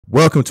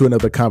Welcome to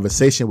another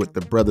conversation with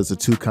the Brothers of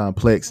Two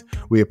Complex.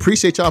 We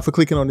appreciate y'all for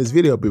clicking on this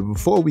video, but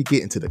before we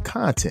get into the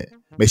content,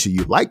 make sure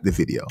you like the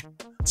video,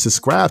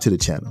 subscribe to the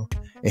channel,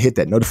 and hit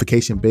that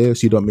notification bell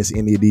so you don't miss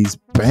any of these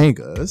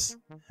bangers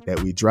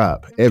that we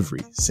drop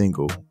every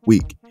single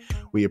week.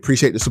 We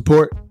appreciate the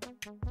support.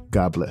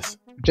 God bless.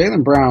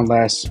 Jalen Brown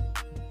last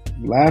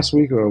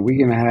week or a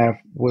week and a half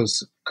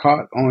was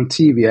caught on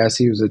TV as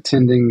he was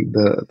attending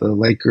the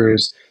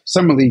Lakers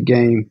Summer League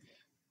game.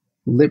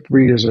 Lip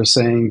readers are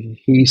saying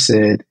he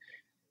said,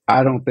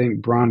 "I don't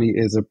think Bronny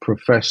is a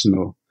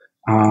professional."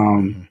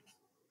 And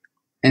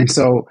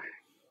so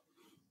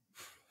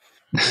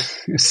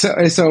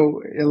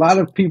a lot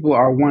of people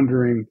are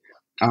wondering,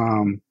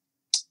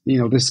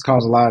 this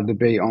caused a lot of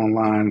debate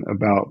online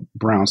about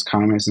Brown's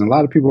comments. And a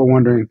lot of people are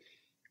wondering,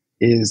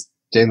 is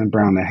Jalen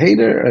Brown a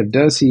hater, or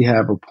does he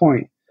have a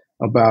point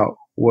about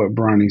what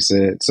Bronny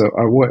said?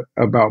 Or what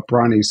about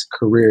Bronny's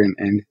career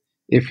and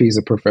if he's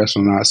a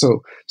professional or not?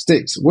 So,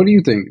 Sticks, what do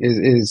you think?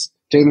 Is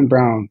Jalen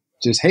Brown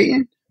just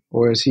hating,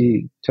 or is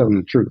he telling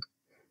the truth?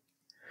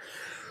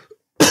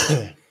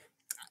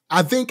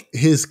 I think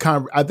his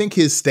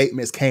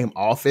statements came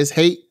off as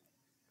hate,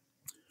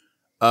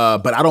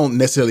 but I don't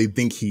necessarily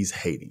think he's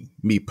hating,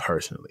 me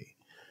personally.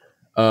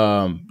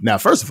 Now,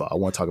 first of all, I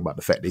want to talk about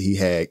the fact that he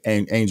had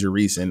Angel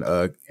Reese and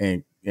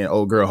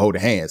old girl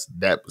holding hands.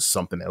 That was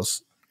something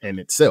else in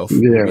itself. Yeah.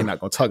 We're not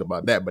going to talk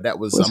about that, but that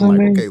was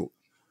okay.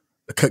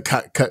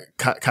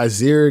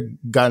 Kysre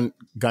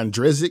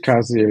Gondrezick.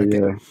 Kysre,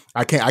 yeah.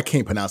 I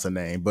can't pronounce her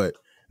name, but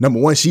number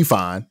one, she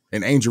fine,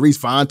 and Angel Reese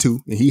fine too.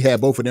 And he had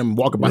both of them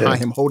walking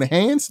behind him holding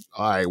hands.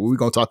 All right, well, we're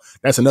gonna talk.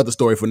 That's another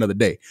story for another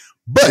day.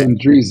 But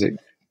Gondrezick,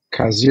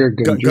 Kysre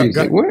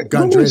Gondrezick.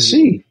 What is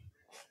she?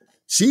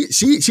 She.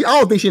 I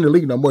don't think she's in the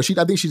league no more.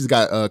 I think she just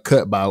got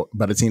cut by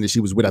the team that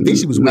she was with. I think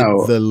she was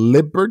with the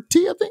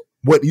Liberty. I think.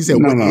 What you said?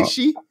 Is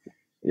she?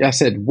 Yeah, I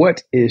said,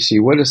 what is she?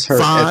 What is her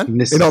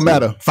ethnicity? It don't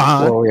matter.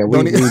 Fine. Oh, yeah,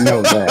 we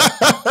know that.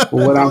 But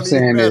what I'm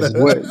saying is,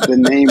 what the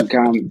name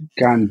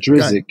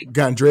Gondrezick.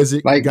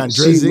 Gondrezick. Like,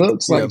 Gondrezick. she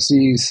looks like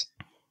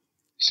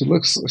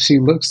she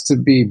looks to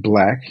be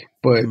black,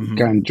 but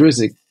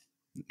Gondrezick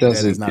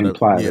doesn't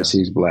imply that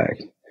she's black.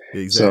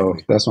 Exactly. So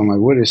that's why I'm like,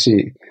 what is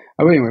she?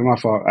 Oh, anyway, my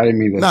fault. I didn't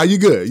mean that. No, you're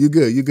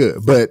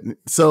good. But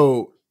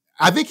so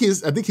I think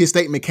his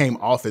statement came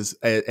off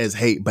as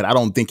hate, but I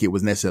don't think it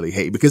was necessarily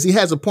hate, because he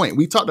has a point.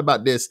 We talked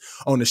about this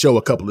on the show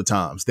a couple of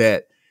times,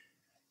 that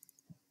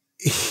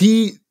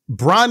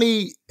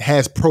Bronny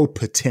has pro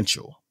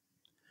potential,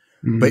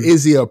 but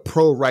is he a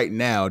pro right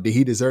now? Did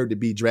he deserve to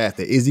be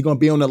drafted? Is he going to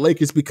be on the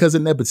Lakers because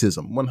of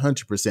nepotism?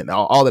 100%.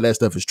 All of that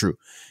stuff is true.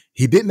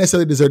 He didn't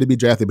necessarily deserve to be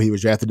drafted, but he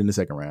was drafted in the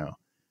second round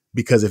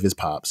because of his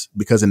pops,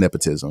 because of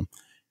nepotism.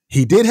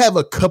 He did have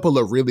a couple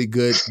of really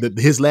good.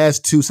 His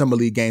last two Summer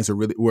League games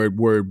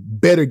were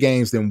better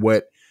games than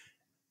what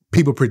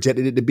people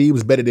projected it to be. It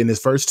was better than his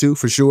first two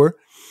for sure.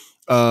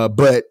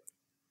 But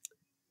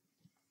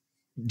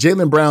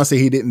Jalen Brown said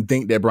he didn't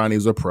think that Bronny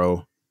was a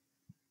pro.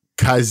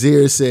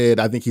 Kysre said,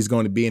 I think he's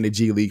going to be in the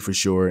G League for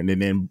sure. And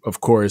then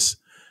of course,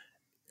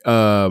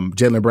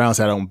 Jalen Brown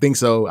said, I don't think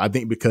so. I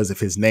think because of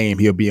his name,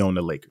 he'll be on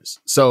the Lakers.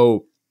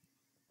 So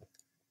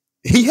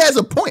he has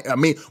a point. I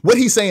mean, what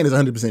he's saying is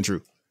 100%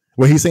 true.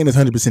 What he's saying is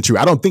 100% true.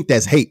 I don't think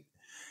that's hate.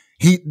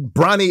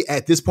 Bronny,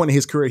 at this point in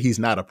his career, he's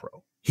not a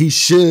pro. He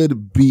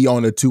should be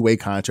on a two-way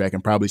contract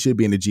and probably should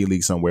be in the G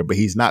League somewhere, but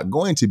he's not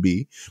going to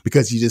be,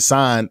 because he just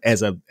signed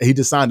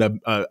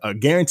a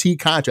guaranteed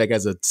contract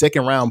as a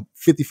second round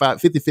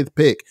 55th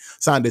pick,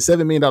 signed a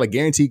 $7 million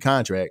guaranteed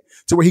contract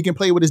to where he can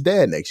play with his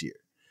dad next year.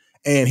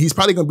 And he's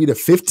probably going to be the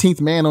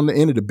 15th man on the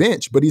end of the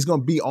bench, but he's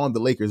going to be on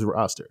the Lakers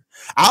roster.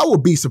 I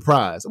would be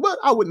surprised. Well,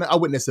 I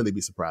wouldn't necessarily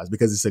be surprised,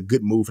 because it's a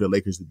good move for the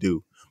Lakers to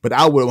do. But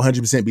I would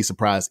 100% be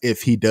surprised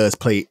if he does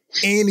play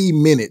any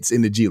minutes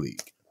in the G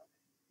League.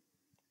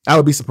 I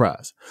would be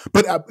surprised.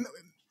 But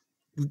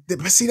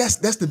see, that's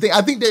the thing.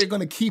 I think they're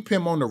going to keep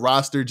him on the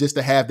roster just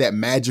to have that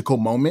magical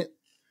moment.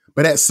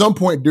 But at some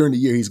point during the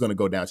year, he's going to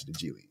go down to the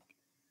G League.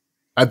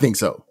 I think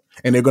so.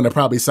 And they're going to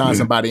probably sign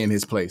somebody in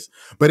his place.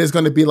 But it's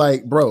going to be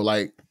like, bro,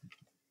 like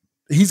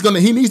he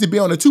needs to be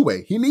on a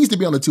two-way. He needs to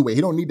be on a two-way.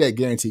 He don't need that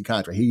guaranteed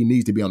contract. He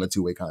needs to be on a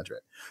two-way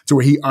contract to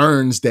where he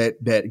earns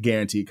that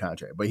guaranteed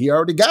contract. But he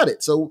already got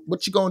it. So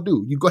what you going to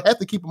do? You go have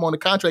to keep him on the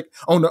contract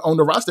on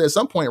the roster at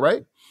some point,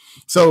 right?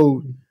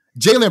 So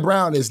Jalen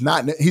Brown he's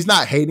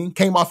not hating.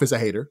 Came off as a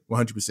hater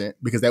 100%,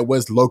 because that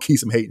was low-key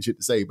some hating shit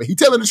to say. But he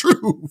telling the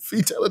truth.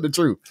 He telling the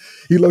truth.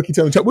 He low-key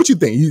telling the truth. What you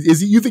think?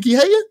 You think he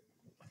hating?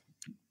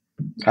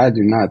 I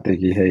do not think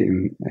he's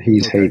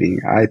hating.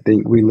 I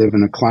think we live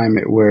in a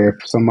climate where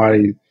if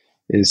somebody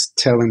is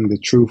telling the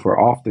truth or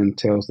often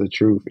tells the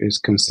truth, is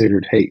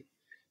considered hate.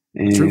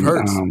 And truth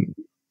hurts.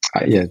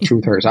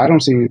 Truth hurts. I don't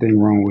see anything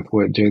wrong with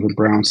what Jalen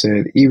Brown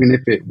said, even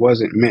if it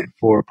wasn't meant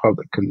for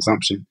public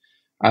consumption.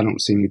 I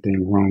don't see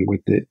anything wrong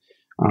with it.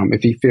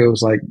 If he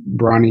feels like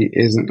Bronny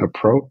isn't a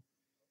pro,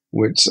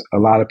 which a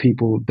lot of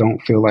people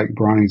don't feel like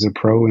Bronny's a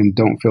pro and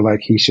don't feel like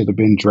he should have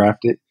been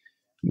drafted,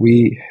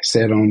 we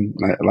said on,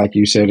 like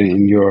you said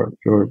in your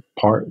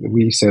part,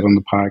 we said on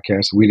the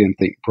podcast, we didn't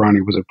think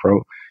Bronny was a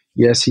pro.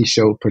 Yes, he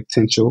showed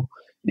potential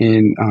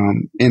in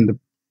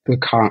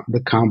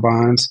the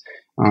combines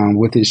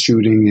with his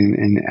shooting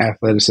and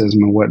athleticism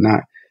and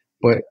whatnot.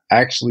 But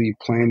actually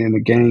playing in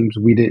the games,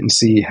 we didn't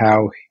see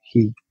how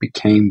he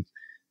became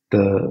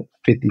the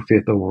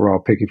 55th overall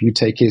pick. If you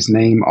take his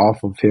name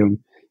off of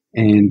him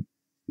and,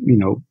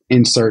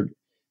 insert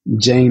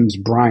James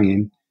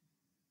Bryan,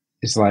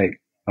 it's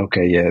like,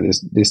 okay, yeah,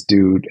 this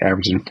dude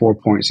averaging 4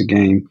 points a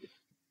game,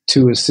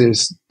 3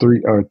 assists,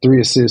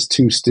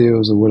 2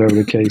 steals, or whatever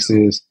the case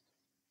is.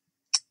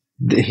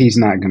 He's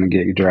not going to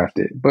get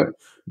drafted. But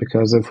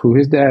because of who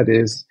his dad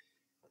is,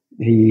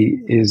 he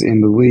is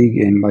in the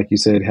league and, like you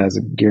said, has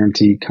a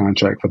guaranteed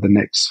contract for the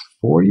next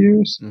 4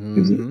 years.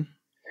 Is it?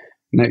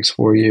 Next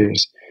 4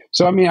 years.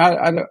 So, I mean,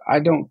 I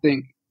don't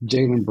think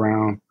Jalen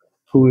Brown,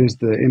 who is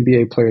the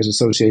NBA Players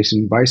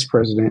Association vice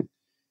president,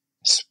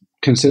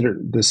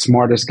 considered the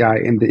smartest guy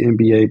in the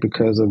NBA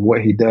because of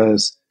what he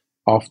does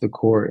off the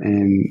court.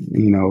 And,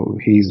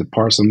 he's a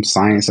part of some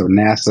science or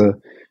NASA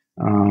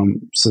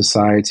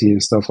society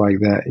and stuff like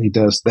that. He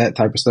does that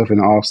type of stuff in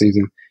the off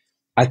season.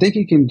 I think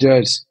he can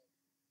judge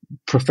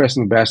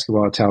professional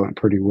basketball talent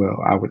pretty well.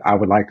 I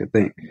would like to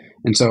think.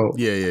 And so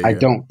I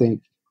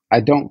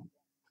don't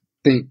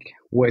think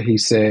what he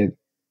said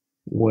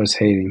was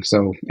hating.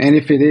 So, and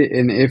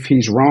if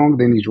he's wrong,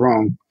 then he's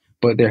wrong.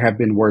 But there have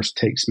been worse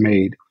takes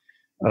made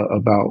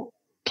about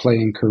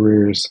playing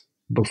careers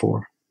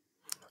before.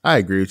 I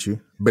agree with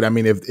you, but I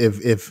mean,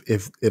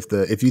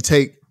 if you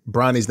take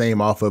Bronny's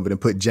name off of it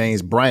and put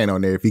James Bryan on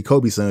there, if he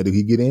Kobe's son, do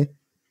he get in?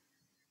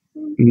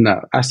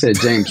 No, I said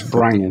James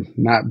Bryan,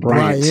 not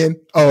Bryant. Brian.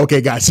 Oh, okay,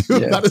 got you.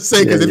 Yeah. Not to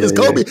say because if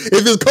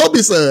it's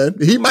Kobe's son,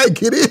 he might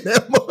get in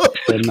that month.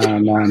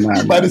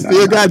 No. He might have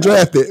still got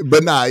drafted,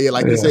 but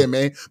like you said,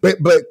 man. But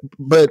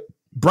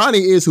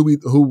Bronny is who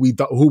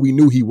we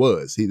knew he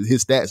was.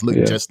 His stats look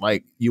just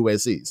like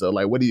USC. So,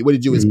 like, what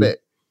did you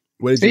expect?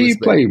 He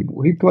played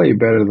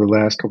better the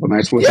last couple of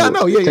nights. Which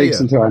takes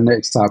into our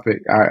next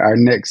topic, our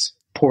next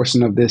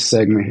portion of this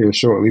segment here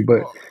shortly.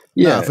 But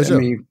for sure. I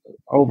mean,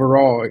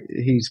 overall,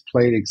 he's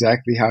played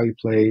exactly how he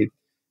played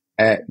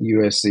at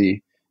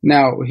USC.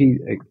 Now,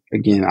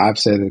 I've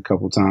said it a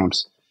couple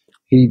times,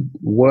 he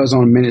was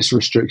on minutes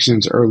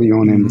restrictions early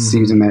on in the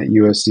season at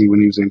USC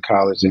when he was in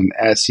college. And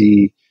as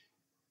he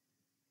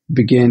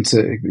began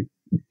to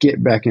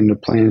get back into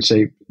playing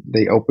shape,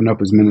 they opened up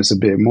his minutes a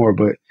bit more.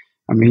 But,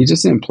 I mean, he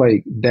just didn't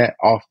play that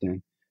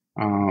often.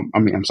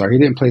 He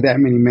didn't play that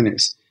many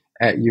minutes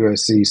at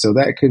USC. So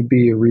that could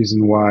be a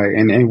reason why.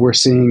 And we're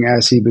seeing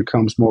as he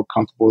becomes more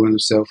comfortable in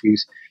himself,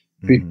 he's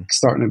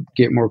starting to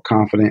get more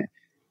confident.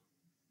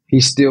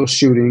 He's still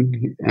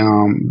shooting,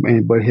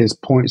 but his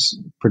points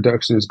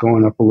production is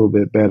going up a little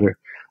bit better,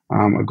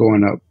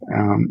 going up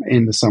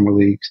in the summer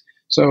leagues.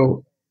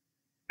 So,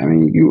 I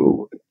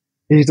mean,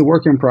 he's a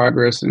work in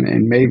progress,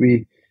 and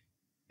maybe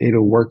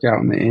it'll work out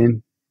in the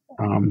end.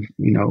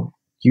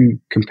 You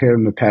compare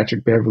him to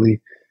Patrick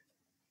Beverley.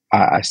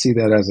 I see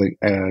that as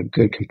a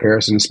good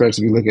comparison,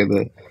 especially if you look at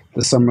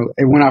the summer.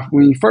 And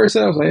when you first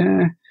said it, I was like,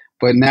 eh.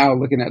 But now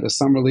looking at the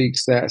summer league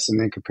stats and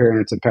then comparing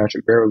it to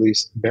Patrick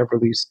Beverly's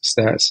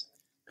stats,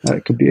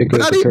 that could be a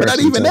good comparison. But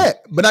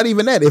not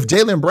even that. If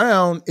Jalen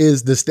Brown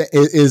is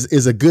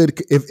a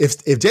good,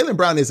 if Jalen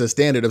Brown is a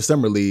standard of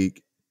summer league,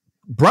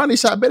 Bronny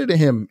shot better than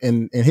him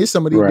in his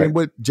summer league than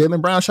what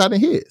Jalen Brown shot in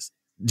his.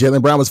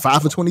 Jalen Brown was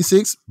 5 for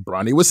 26.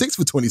 Bronny was 6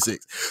 for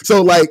 26.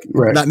 So,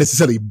 not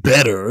necessarily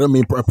better. I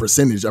mean, a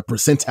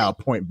percentile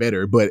point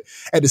better. But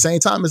at the same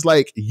time, it's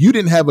like you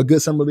didn't have a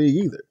good summer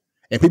league either.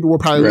 And people were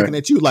probably looking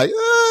at you like,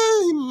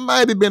 he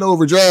might have been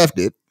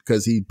overdrafted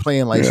because he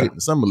playing like shit in the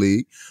summer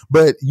league.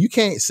 But you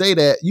can't say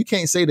that. You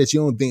can't say that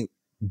you don't think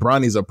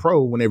Bronny's a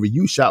pro whenever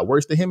you shot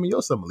worse than him in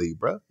your summer league,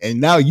 bro.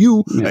 And now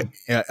you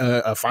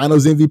a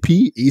Finals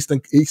MVP, Eastern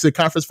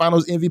Conference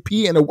Finals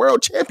MVP, and a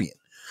world champion.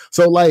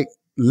 So,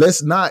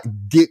 let's not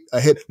get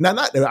ahead. Now,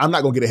 I'm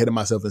not going to get ahead of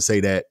myself and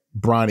say that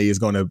Bronny is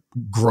going to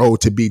grow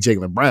to be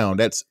Jalen Brown.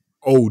 That's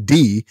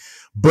OD.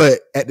 But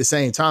at the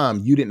same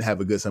time, you didn't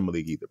have a good summer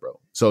league either, bro.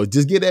 So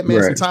just give that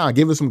man some time.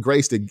 Give him some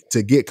grace to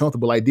get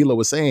comfortable. Like D'Lo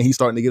was saying, he's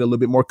starting to get a little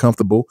bit more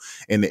comfortable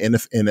in the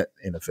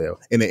NFL,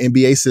 in the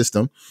NBA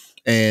system,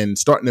 and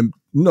starting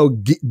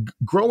to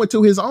grow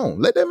into his own.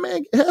 Let that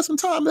man have some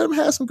time. Let him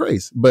have some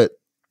grace. But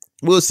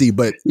we'll see.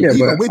 But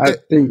I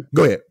think.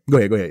 Go ahead.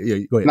 Yeah, go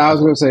ahead. No, I was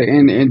going to say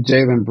in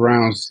Jalen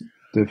Brown's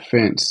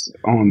defense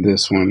on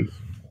this one,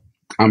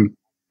 I'm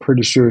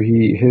pretty sure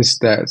his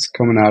stats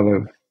coming out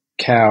of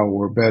Cal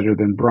were better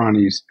than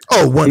Bronny's.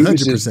 Oh,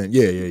 100%.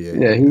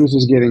 Yeah.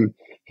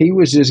 He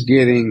was just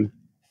getting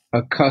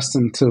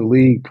accustomed to the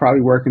league,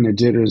 probably working the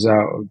jitters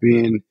out of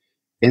being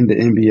in the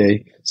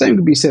NBA. Same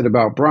could be said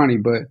about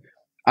Bronny, but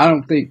I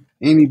don't think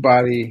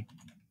anybody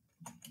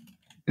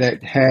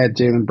that had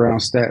Jalen Brown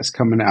stats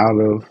coming out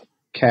of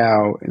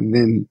Cal and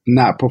then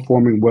not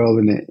performing well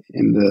in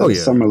the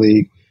summer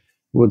league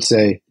would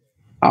say,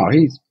 "Oh,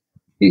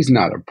 he's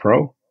not a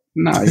pro."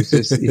 No,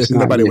 he's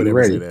not Nobody would getting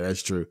ever say ready. that.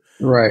 That's true.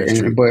 Right. That's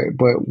true.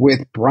 But with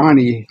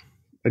Bronny,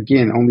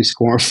 again, only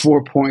scoring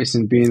 4 points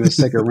and being a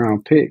second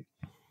round pick,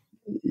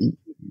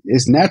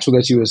 it's natural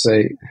that you would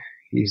say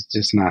he's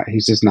just not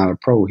a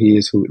pro. He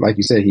is who, like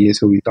you said, he is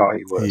who we thought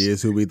he was. He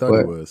is who we thought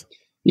he was.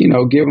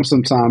 Give him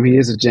some time. He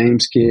is a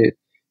James kid.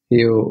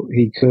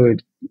 He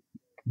could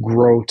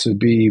grow to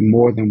be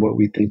more than what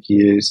we think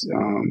he is.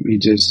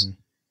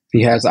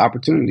 He has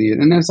opportunity,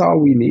 and that's all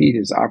we need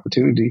is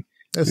opportunity.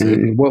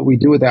 And what we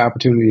do with that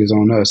opportunity is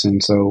on us.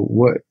 And so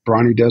what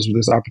Bronny does with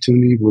this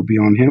opportunity will be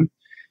on him,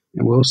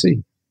 and we'll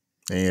see.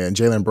 And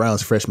Jalen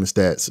Brown's freshman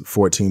stats: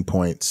 14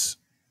 points,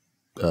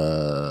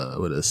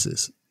 what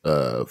assists,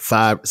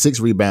 6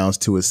 rebounds,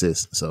 2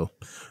 assists. So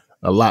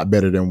a lot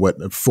better than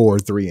what 4,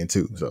 3, and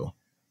 2. So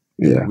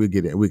yeah, we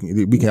get it. We can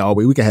have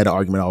the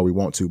argument all we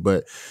want to,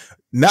 but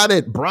now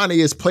that Bronny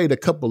has played a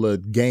couple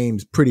of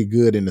games pretty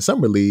good in the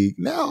summer league,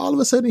 now all of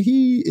a sudden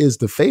he is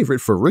the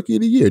favorite for rookie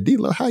of the year.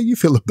 D-Lo, how you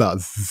feel about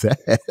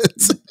that?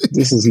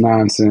 This is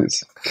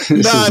nonsense.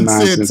 This is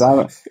nonsense. I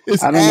don't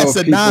know if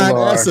people 9,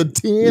 are. That's a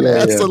 10,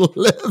 that's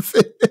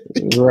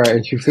 11.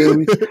 Right. You feel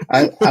me?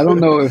 I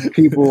don't know if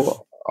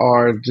people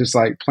are just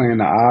like playing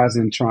the odds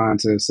and trying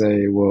to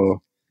say,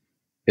 well,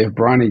 if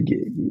Bronny,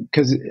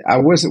 because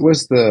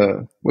what's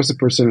the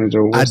percentage?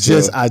 Or I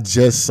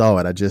just saw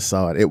it.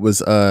 It was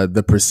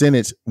the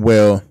percentage.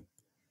 Well,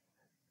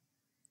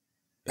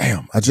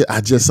 damn, I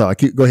just saw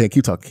it. Go ahead,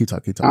 keep talking.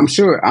 I'm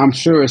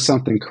sure it's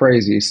something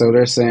crazy. So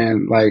they're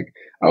saying like,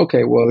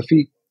 okay, well, if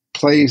he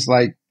plays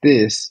like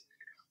this,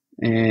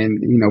 and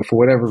for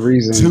whatever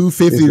reason,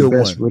 250 to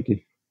 1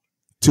 rookie,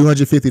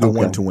 250 to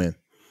 1 to win.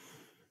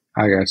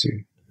 I got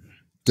you.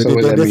 So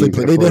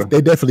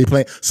they definitely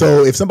play.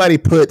 So if somebody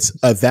puts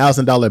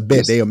 $1,000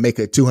 bet, they'll make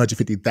a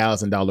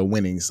 $250,000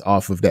 winnings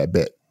off of that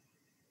bet.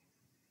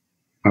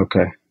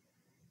 Okay.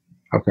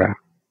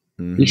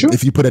 Mm-hmm. You sure?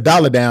 If you put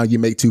 $1 down, you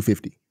make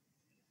 $250.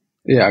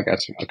 Yeah, I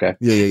got you. Okay.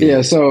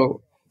 Yeah.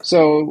 So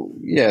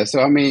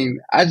I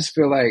mean, I just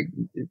feel like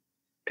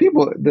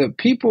the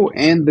people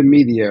and the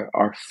media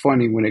are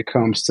funny when it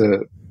comes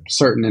to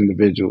certain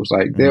individuals.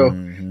 Like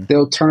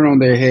they'll turn on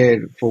their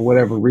head for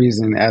whatever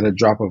reason at a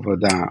drop of a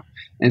dime.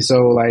 And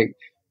so like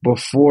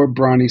before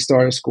Bronny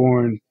started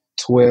scoring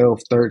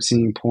 12,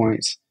 13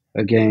 points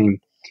a game,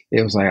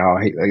 it was like, oh,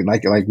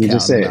 like we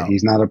just said,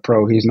 he's not a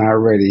pro. He's not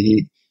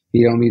ready.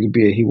 He don't need to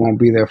be. He won't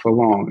be there for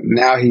long.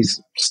 Now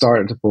he's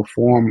started to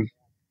perform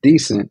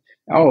decent.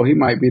 Oh, he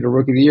might be the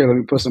rookie of the year. Let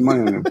me put some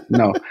money on him.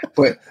 No,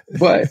 but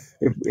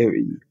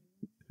if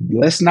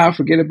let's not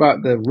forget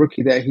about the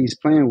rookie that he's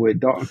playing with,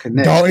 Dalton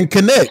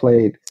Knecht.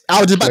 Played. I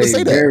was just about to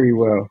say that. Very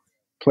well.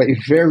 Played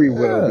very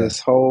well. This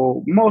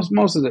whole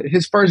most of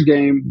his first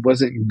game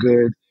wasn't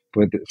good,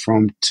 but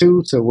from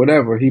 2 to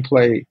whatever, he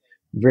played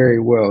very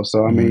well.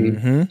 So I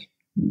mean,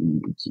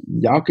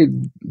 y'all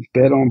could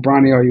bet on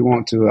Bronny all you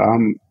want to.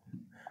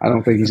 I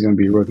don't think he's going to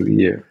be rookie of the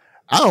year.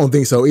 I don't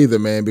think so either,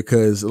 man.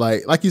 Because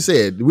like you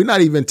said, we're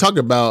not even talking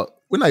about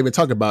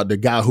the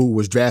guy who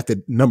was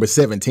drafted number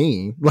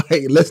 17.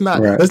 Like, let's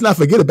not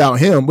forget about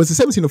him. Was it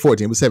 17 or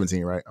 14? It was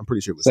 17, right? I'm pretty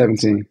sure it was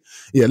 17.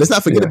 Yeah, let's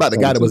not forget about the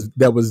 17.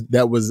 guy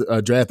that was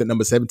drafted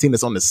number 17.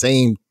 That's on the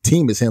same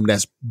team as him.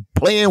 That's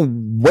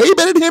playing way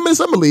better than him in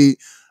summer league.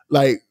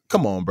 Like,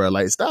 come on, bro.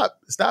 Like, stop.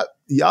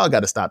 Y'all got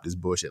to stop this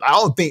bullshit. I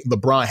don't think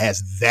LeBron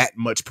has that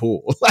much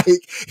pull.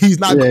 Like, he's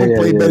not going to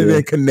play better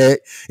than Knecht.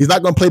 He's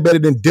not going to play better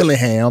than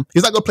Dillingham.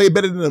 He's not going to play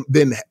better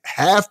than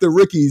half the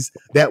rookies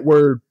that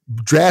were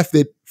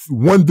drafted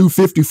 1 through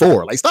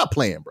 54. Like, stop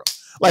playing, bro.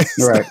 Like,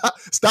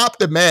 stop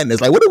the madness.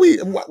 Like, what are we?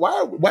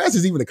 Why is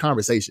this even a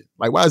conversation?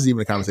 Like, why is it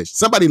even a conversation?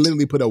 Somebody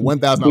literally put a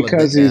 $1,000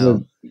 bet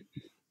down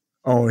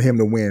on him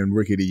to win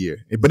rookie of the year.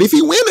 But if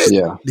he win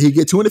it, he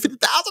get $250,000.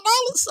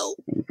 So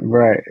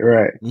right.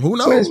 Who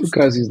knows? But it's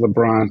because he's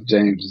LeBron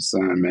James'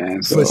 son,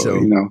 man. So for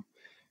sure.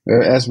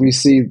 As we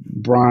see,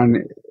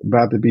 Bron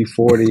about to be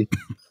 40,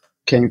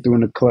 came through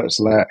in the clutch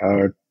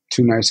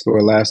 2 nights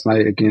score last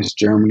night against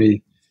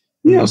Germany.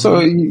 So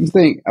you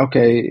think,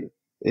 okay,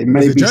 it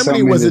may be Germany,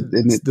 something. Was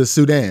it the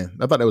Sudan?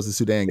 I thought that was the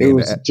Sudan game. It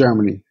was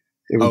Germany.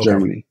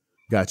 Germany.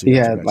 Gotcha. He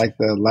had like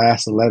the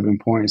last 11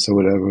 points or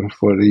whatever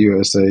for the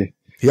USA.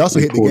 He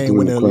also hit the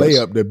game-winning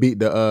layup to beat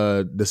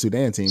the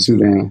Sudan team.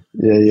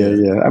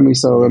 Yeah. I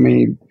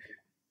mean,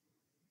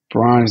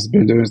 Bron's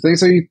been doing his thing.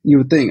 So you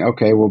would think,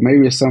 okay, well,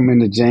 maybe it's something in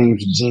the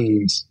James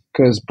genes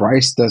because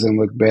Bryce doesn't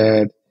look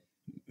bad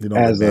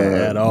as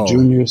a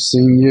junior,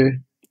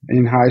 senior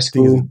in high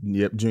school.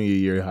 Junior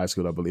year in high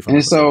school, I believe.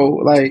 And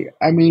so,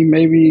 I mean,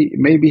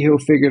 maybe he'll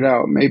figure it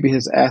out. Maybe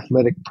his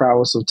athletic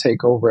prowess will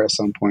take over at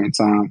some point in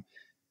time.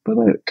 But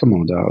come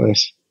on, dog.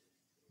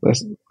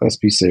 Let's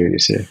be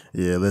serious here.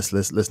 Yeah,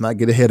 let's not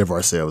get ahead of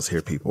ourselves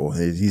here, people.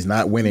 He's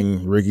not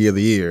winning rookie of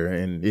the year,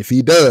 and if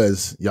he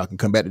does, y'all can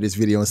come back to this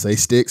video and say,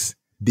 Sticks,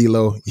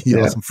 D-Lo,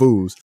 y'all some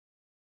fools.